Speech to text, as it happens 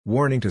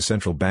Warning to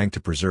central bank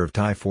to preserve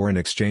Thai foreign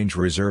exchange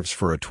reserves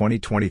for a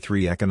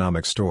 2023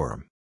 economic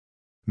storm.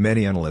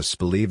 Many analysts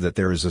believe that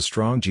there is a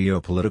strong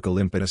geopolitical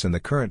impetus in the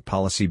current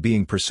policy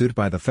being pursued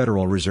by the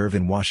Federal Reserve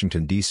in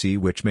Washington, D.C.,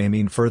 which may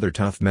mean further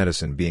tough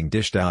medicine being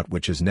dished out,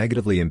 which is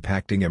negatively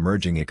impacting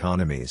emerging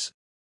economies.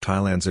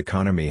 Thailand's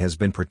economy has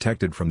been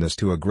protected from this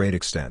to a great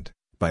extent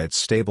by its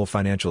stable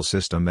financial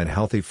system and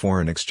healthy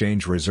foreign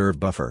exchange reserve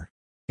buffer.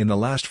 In the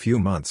last few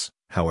months,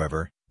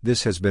 however,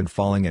 this has been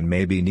falling and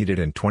may be needed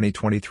in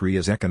 2023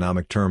 as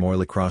economic turmoil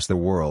across the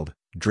world,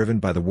 driven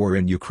by the war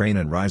in Ukraine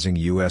and rising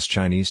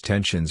U.S.-Chinese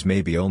tensions,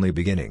 may be only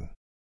beginning.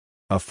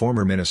 A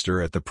former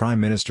minister at the Prime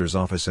Minister's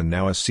office and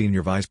now a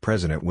senior vice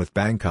president with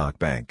Bangkok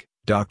Bank,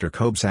 Dr.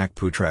 Kobsak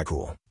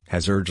Putrakul,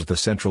 has urged the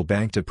central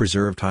bank to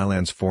preserve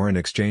Thailand's foreign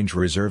exchange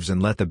reserves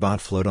and let the baht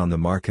float on the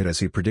market, as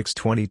he predicts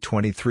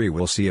 2023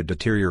 will see a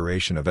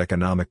deterioration of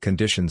economic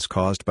conditions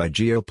caused by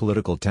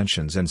geopolitical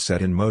tensions and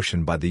set in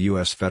motion by the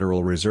U.S.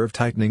 Federal Reserve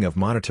tightening of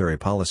monetary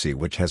policy,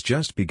 which has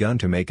just begun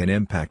to make an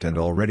impact and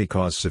already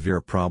caused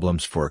severe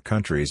problems for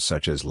countries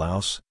such as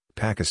Laos,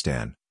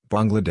 Pakistan,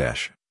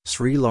 Bangladesh,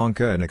 Sri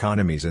Lanka and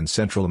economies in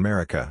Central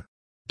America.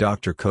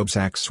 Dr.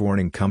 Kobsak's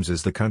warning comes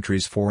as the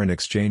country's foreign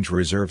exchange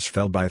reserves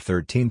fell by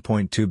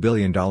 $13.2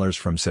 billion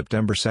from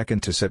September 2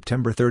 to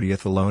September 30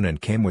 alone, and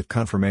came with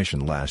confirmation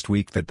last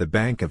week that the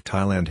Bank of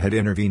Thailand had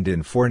intervened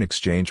in foreign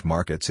exchange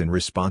markets in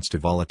response to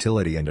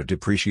volatility and a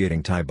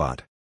depreciating Thai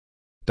baht.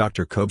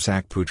 Dr.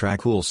 Kobsak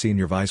Putrakul,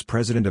 senior vice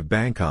president of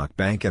Bangkok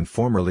Bank and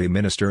formerly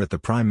minister at the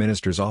Prime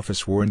Minister's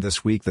office, warned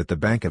this week that the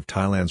Bank of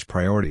Thailand's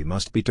priority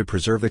must be to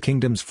preserve the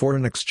kingdom's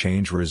foreign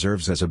exchange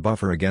reserves as a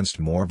buffer against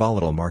more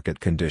volatile market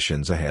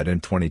conditions ahead in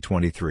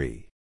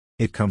 2023.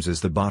 It comes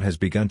as the baht has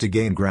begun to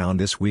gain ground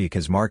this week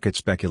as market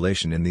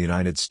speculation in the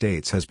United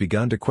States has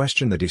begun to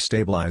question the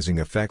destabilizing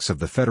effects of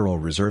the Federal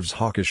Reserve's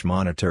hawkish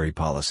monetary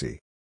policy.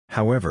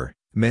 However,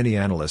 many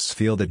analysts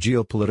feel that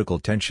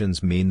geopolitical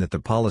tensions mean that the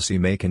policy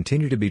may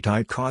continue to be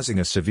tight, causing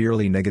a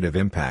severely negative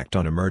impact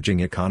on emerging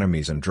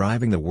economies and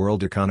driving the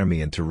world economy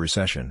into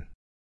recession.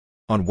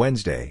 On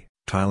Wednesday,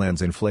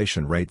 Thailand's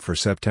inflation rate for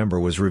September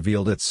was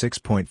revealed at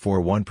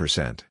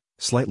 6.41%,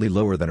 slightly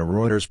lower than a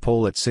Reuters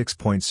poll at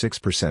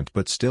 6.6%,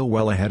 but still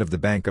well ahead of the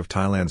Bank of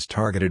Thailand's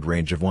targeted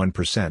range of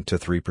 1% to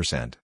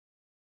 3%.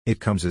 It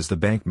comes as the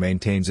bank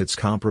maintains its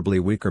comparably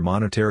weaker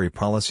monetary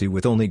policy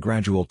with only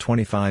gradual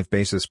 25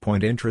 basis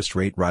point interest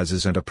rate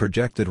rises and a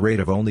projected rate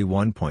of only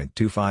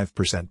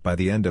 1.25% by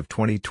the end of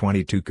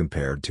 2022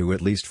 compared to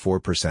at least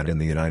 4% in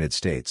the United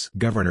States.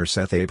 Governor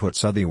Sethaput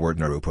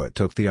Suthiwartnaruput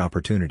took the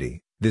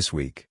opportunity, this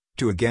week,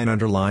 to again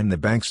underline the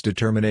bank's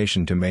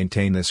determination to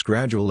maintain this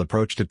gradual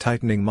approach to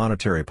tightening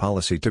monetary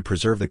policy to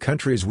preserve the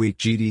country's weak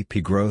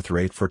GDP growth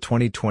rate for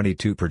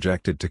 2022,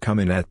 projected to come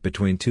in at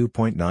between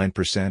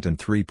 2.9% and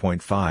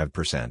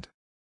 3.5%.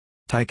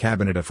 Thai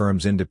cabinet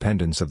affirms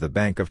independence of the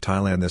Bank of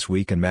Thailand this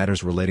week in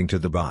matters relating to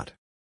the baht.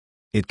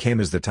 It came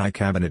as the Thai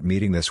cabinet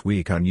meeting this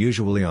week,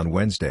 unusually on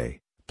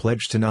Wednesday,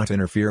 pledged to not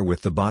interfere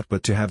with the baht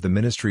but to have the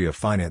Ministry of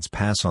Finance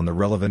pass on the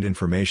relevant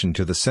information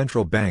to the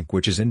central bank,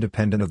 which is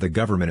independent of the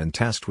government and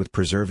tasked with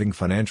preserving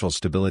financial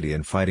stability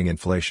and fighting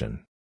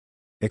inflation.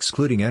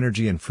 Excluding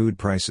energy and food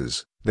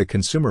prices, the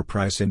consumer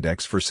price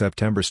index for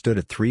September stood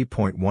at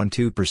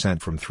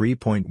 3.12% from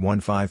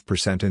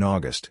 3.15% in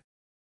August.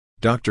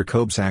 Dr.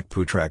 Kobsak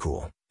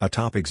Putrakul, a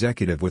top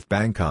executive with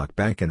Bangkok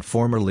Bank and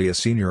formerly a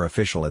senior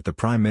official at the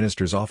Prime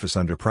Minister's office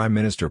under Prime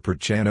Minister Prayut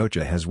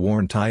Chan-o-cha, has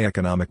warned Thai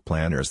economic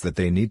planners that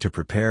they need to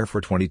prepare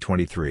for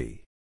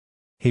 2023.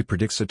 He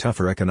predicts a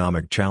tougher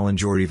economic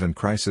challenge or even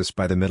crisis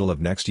by the middle of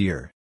next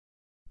year.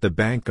 The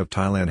Bank of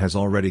Thailand has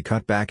already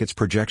cut back its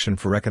projection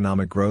for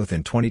economic growth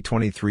in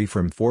 2023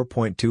 from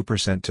 4.2%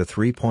 to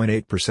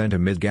 3.8%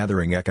 amid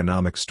gathering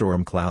economic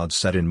storm clouds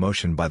set in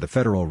motion by the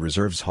Federal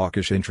Reserve's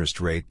hawkish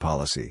interest rate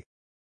policy.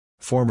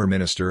 Former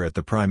minister at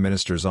the Prime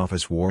Minister's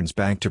office warns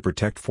bank to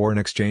protect foreign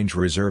exchange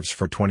reserves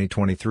for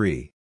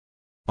 2023.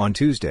 On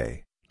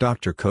Tuesday,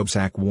 Dr.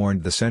 Kobsak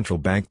warned the central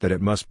bank that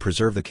it must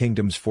preserve the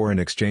kingdom's foreign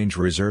exchange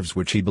reserves,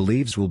 which he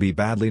believes will be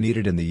badly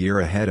needed in the year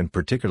ahead and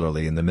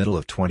particularly in the middle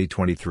of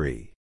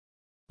 2023.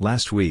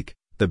 Last week,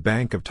 the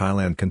Bank of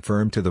Thailand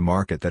confirmed to the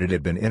market that it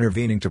had been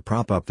intervening to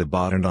prop up the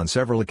baht and on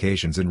several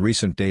occasions in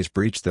recent days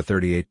breached the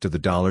 38 to the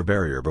dollar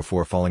barrier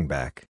before falling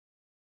back.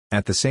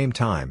 At the same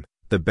time,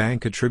 the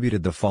bank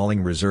attributed the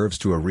falling reserves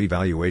to a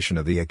revaluation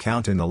of the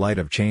account in the light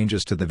of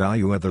changes to the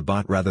value of the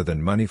baht rather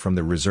than money from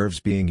the reserves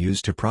being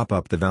used to prop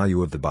up the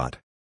value of the baht.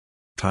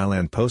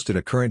 Thailand posted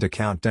a current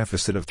account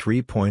deficit of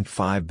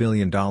 $3.5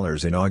 billion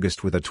in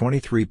August, with a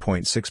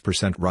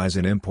 23.6% rise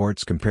in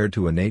imports compared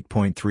to an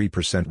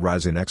 8.3%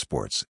 rise in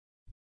exports.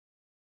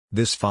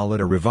 This followed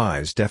a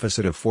revised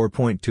deficit of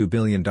 $4.2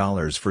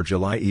 billion for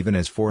July, even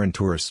as foreign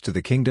tourists to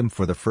the kingdom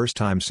for the first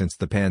time since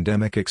the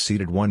pandemic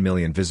exceeded 1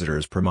 million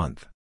visitors per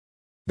month.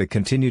 The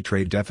continued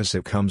trade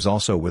deficit comes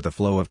also with a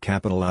flow of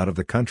capital out of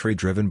the country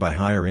driven by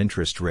higher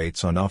interest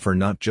rates on offer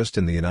not just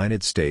in the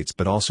United States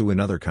but also in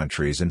other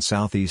countries in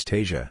Southeast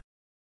Asia.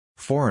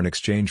 Foreign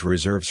exchange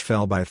reserves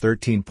fell by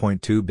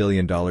 $13.2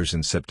 billion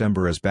in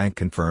September as bank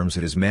confirms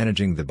it is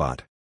managing the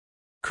baht.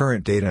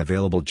 Current data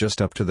available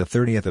just up to the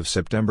 30th of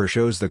September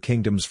shows the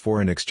kingdom's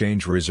foreign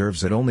exchange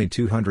reserves at only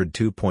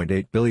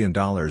 $202.8 billion,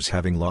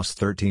 having lost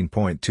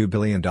 $13.2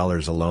 billion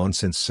alone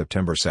since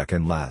September 2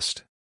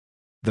 last.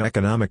 The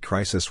economic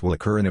crisis will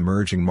occur in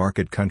emerging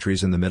market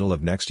countries in the middle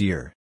of next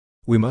year.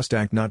 We must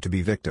act not to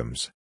be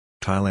victims.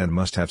 Thailand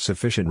must have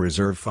sufficient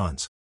reserve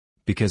funds.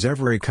 Because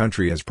every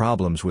country has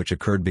problems which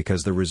occurred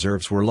because the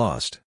reserves were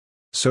lost.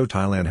 So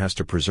Thailand has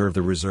to preserve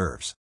the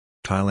reserves.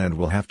 Thailand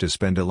will have to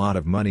spend a lot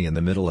of money in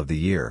the middle of the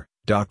year,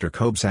 Dr.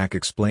 Kobsak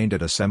explained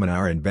at a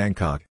seminar in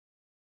Bangkok.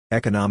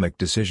 Economic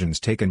decisions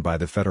taken by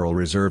the Federal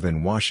Reserve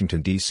in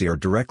Washington, D.C. are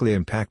directly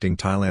impacting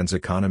Thailand's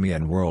economy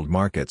and world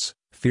markets,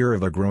 fear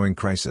of a growing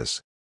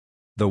crisis.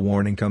 The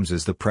warning comes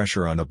as the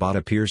pressure on the baht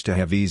appears to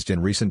have eased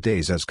in recent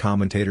days as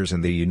commentators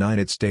in the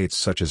United States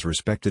such as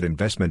respected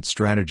investment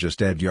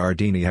strategist Ed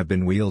Yardeni have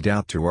been wheeled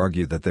out to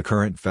argue that the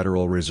current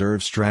Federal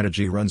Reserve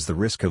strategy runs the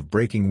risk of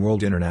breaking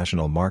world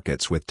international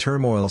markets with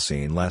turmoil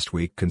seen last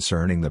week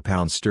concerning the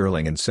pound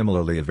sterling and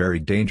similarly a very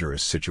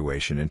dangerous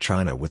situation in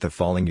China with the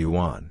falling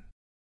yuan.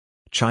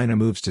 China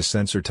moves to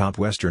censor top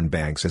Western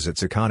banks as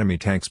its economy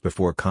tanks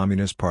before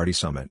Communist Party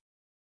summit.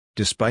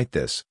 Despite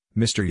this,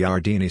 Mr.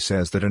 Yardeni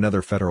says that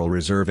another Federal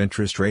Reserve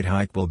interest rate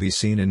hike will be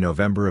seen in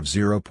November of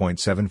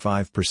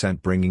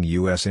 0.75%, bringing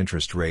U.S.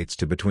 interest rates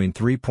to between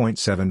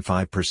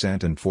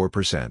 3.75% and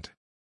 4%.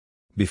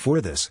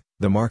 Before this,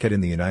 the market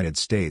in the United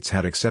States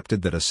had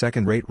accepted that a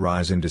second rate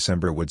rise in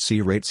December would see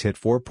rates hit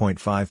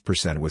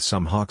 4.5%, with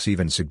some hawks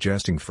even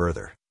suggesting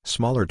further,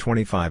 smaller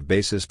 25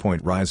 basis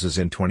point rises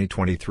in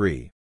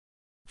 2023.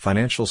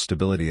 Financial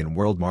stability in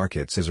world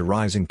markets is a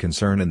rising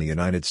concern in the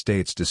United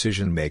States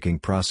decision-making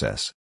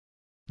process.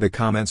 The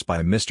comments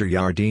by Mr.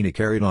 Yardeni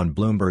carried on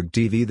Bloomberg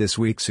TV this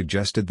week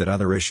suggested that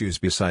other issues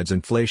besides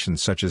inflation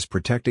such as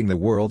protecting the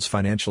world's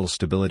financial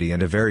stability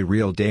and a very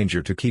real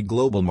danger to key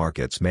global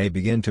markets may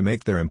begin to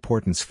make their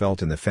importance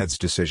felt in the Fed's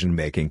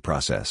decision-making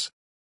process.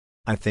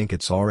 I think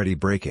it's already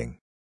breaking.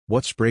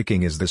 What's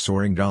breaking is the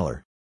soaring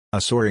dollar.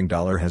 A soaring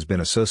dollar has been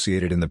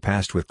associated in the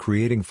past with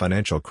creating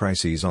financial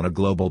crises on a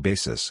global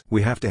basis.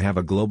 We have to have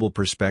a global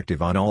perspective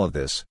on all of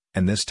this,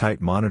 and this tight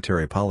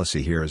monetary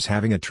policy here is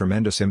having a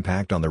tremendous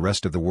impact on the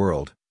rest of the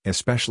world,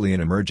 especially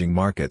in emerging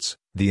markets,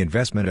 the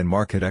investment and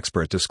market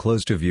expert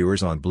disclosed to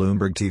viewers on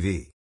Bloomberg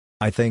TV.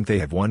 I think they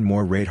have one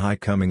more rate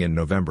hike coming in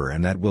November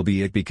and that will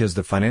be it because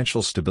the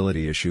financial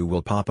stability issue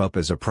will pop up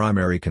as a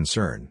primary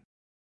concern.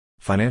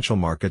 Financial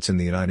markets in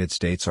the United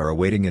States are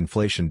awaiting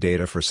inflation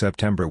data for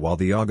September while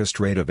the August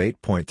rate of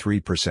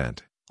 8.3%,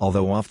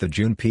 although off the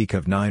June peak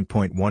of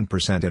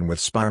 9.1% and with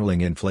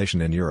spiraling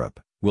inflation in Europe,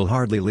 will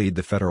hardly lead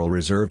the Federal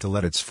Reserve to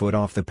let its foot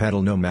off the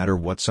pedal no matter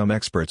what some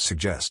experts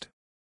suggest.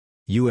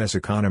 U.S.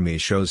 economy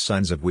shows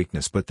signs of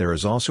weakness but there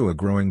is also a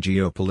growing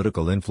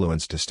geopolitical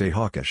influence to stay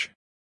hawkish.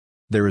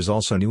 There is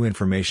also new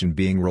information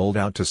being rolled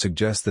out to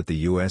suggest that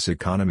the U.S.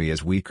 economy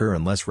is weaker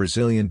and less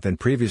resilient than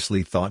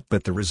previously thought,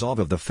 but the resolve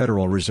of the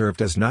Federal Reserve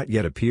does not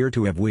yet appear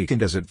to have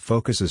weakened as it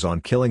focuses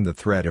on killing the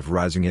threat of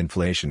rising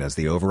inflation as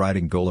the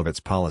overriding goal of its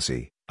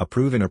policy, a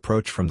proven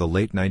approach from the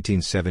late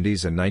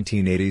 1970s and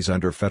 1980s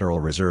under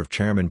Federal Reserve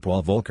Chairman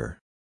Paul Volcker.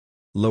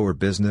 Lower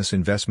business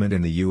investment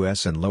in the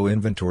U.S. and low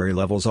inventory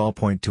levels all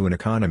point to an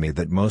economy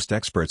that most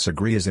experts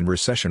agree is in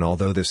recession,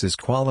 although this is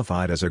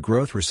qualified as a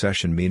growth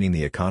recession, meaning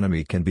the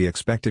economy can be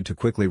expected to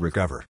quickly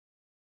recover.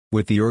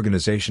 With the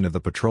Organization of the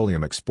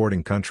Petroleum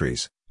Exporting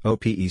Countries,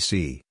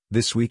 OPEC,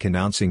 this week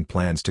announcing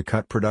plans to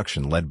cut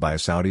production led by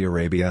Saudi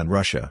Arabia and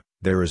Russia,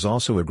 there is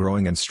also a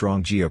growing and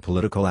strong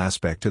geopolitical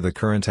aspect to the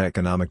current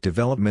economic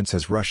developments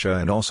as Russia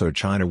and also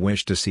China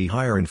wish to see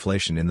higher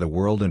inflation in the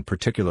world and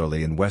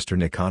particularly in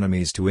Western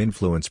economies to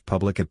influence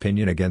public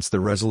opinion against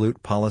the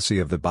resolute policy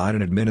of the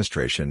Biden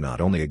administration,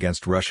 not only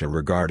against Russia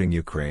regarding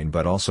Ukraine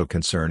but also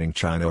concerning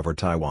China over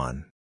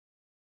Taiwan.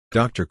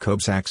 Dr.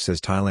 Kobsak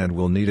says Thailand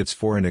will need its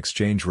foreign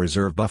exchange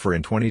reserve buffer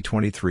in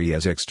 2023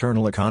 as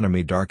external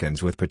economy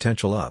darkens with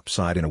potential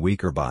upside in a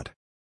weaker baht.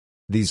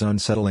 These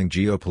unsettling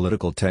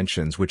geopolitical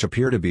tensions, which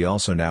appear to be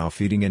also now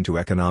feeding into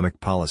economic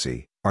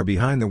policy, are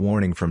behind the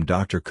warning from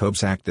Dr.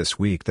 Kobsak this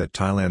week that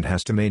Thailand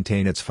has to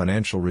maintain its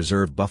financial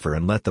reserve buffer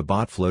and let the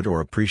baht float or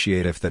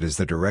appreciate if that is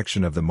the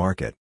direction of the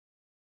market.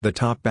 The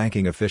top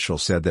banking official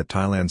said that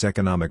Thailand's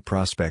economic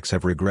prospects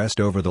have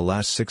regressed over the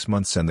last 6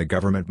 months and the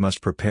government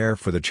must prepare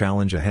for the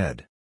challenge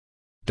ahead.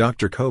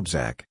 Dr.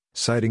 Kobsak,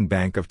 citing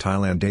Bank of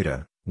Thailand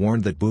data,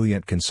 warned that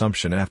buoyant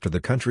consumption after the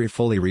country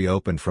fully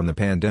reopened from the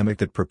pandemic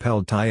that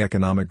propelled Thai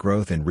economic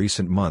growth in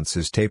recent months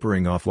is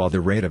tapering off while the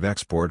rate of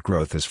export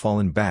growth has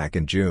fallen back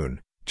in June,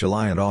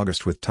 July and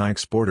August, with Thai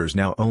exporters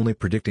now only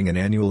predicting an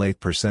annual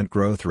 8%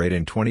 growth rate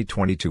in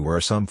 2022 where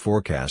some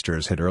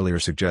forecasters had earlier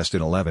suggested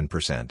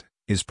 11%,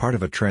 is part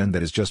of a trend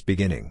that is just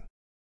beginning.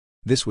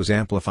 This was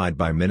amplified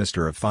by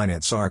Minister of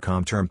Finance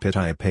Sarkham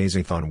Termpitai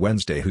Pasith on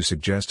Wednesday, who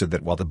suggested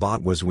that while the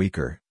baht was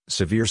weaker,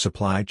 severe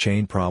supply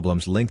chain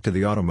problems linked to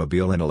the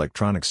automobile and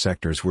electronics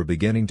sectors were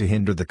beginning to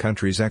hinder the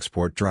country's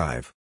export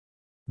drive.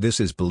 This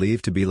is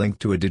believed to be linked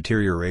to a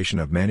deterioration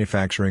of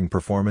manufacturing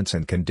performance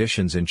and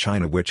conditions in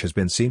China, which has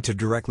been seen to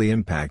directly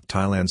impact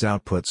Thailand's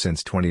output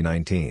since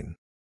 2019.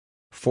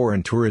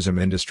 Foreign tourism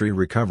industry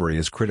recovery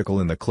is critical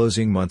in the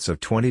closing months of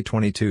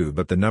 2022,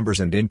 but the numbers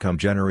and income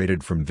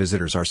generated from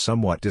visitors are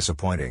somewhat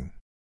disappointing.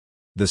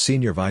 The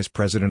senior vice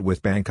president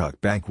with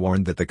Bangkok Bank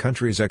warned that the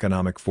country's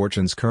economic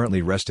fortunes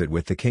currently rested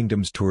with the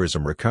kingdom's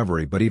tourism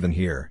recovery, but even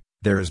here,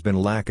 there has been a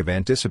lack of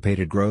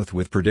anticipated growth,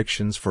 with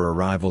predictions for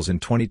arrivals in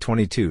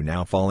 2022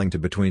 now falling to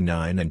between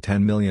 9 and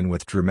 10 million,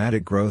 with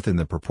dramatic growth in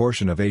the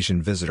proportion of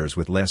Asian visitors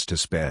with less to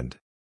spend.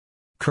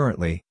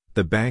 Currently,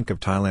 the Bank of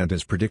Thailand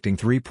is predicting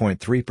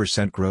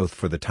 3.3% growth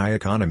for the Thai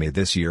economy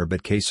this year,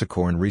 but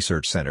Kasikorn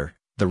Research Center,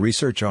 the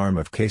research arm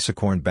of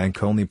Kasikorn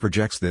Bank, only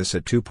projects this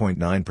at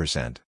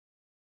 2.9%.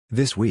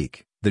 This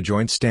week, the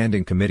Joint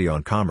Standing Committee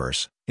on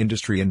Commerce,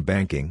 Industry and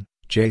Banking,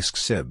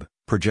 JSCSIB,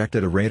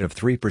 projected a rate of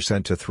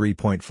 3% to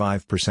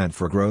 3.5%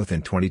 for growth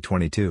in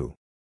 2022.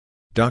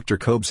 Dr.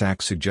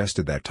 Kobsak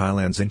suggested that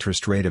Thailand's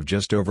interest rate of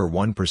just over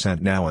 1%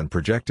 now, and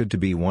projected to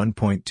be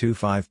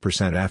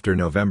 1.25% after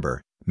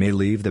November, may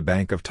leave the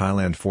Bank of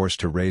Thailand forced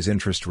to raise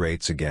interest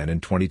rates again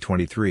in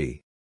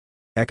 2023.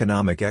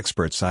 Economic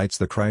expert cites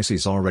the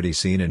crises already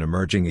seen in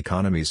emerging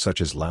economies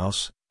such as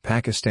Laos,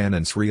 Pakistan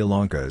and Sri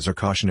Lanka as a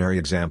cautionary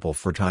example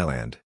for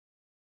Thailand.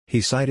 He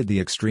cited the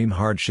extreme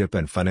hardship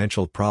and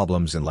financial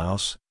problems in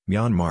Laos,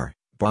 Myanmar,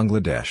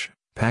 Bangladesh,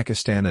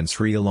 Pakistan and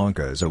Sri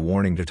Lanka as a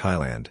warning to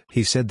Thailand.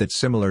 He said that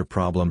similar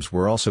problems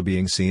were also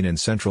being seen in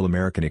Central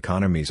American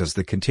economies as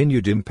the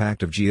continued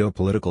impact of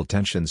geopolitical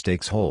tensions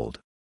takes hold.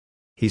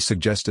 He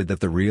suggested that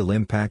the real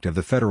impact of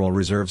the Federal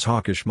Reserve's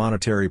hawkish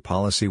monetary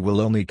policy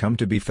will only come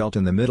to be felt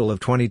in the middle of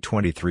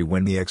 2023,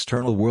 when the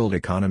external world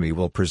economy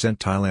will present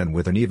Thailand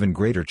with an even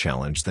greater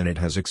challenge than it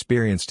has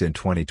experienced in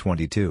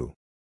 2022.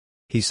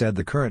 He said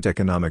the current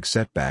economic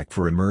setback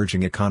for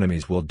emerging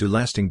economies will do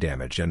lasting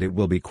damage, and it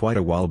will be quite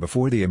a while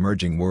before the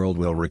emerging world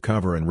will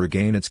recover and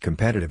regain its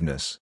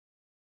competitiveness.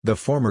 The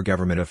former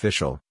government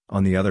official,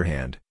 on the other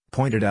hand,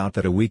 pointed out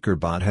that a weaker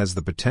baht has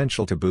the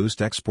potential to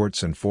boost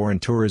exports and foreign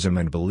tourism,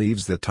 and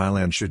believes that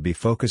Thailand should be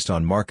focused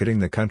on marketing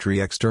the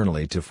country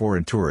externally to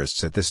foreign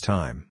tourists at this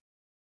time.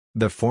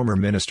 The former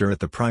minister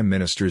at the Prime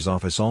Minister's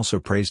office also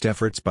praised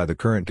efforts by the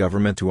current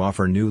government to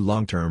offer new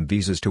long-term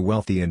visas to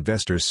wealthy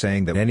investors,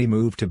 saying that any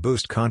move to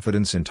boost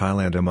confidence in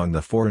Thailand among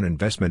the foreign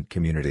investment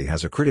community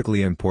has a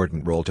critically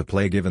important role to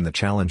play given the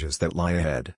challenges that lie ahead.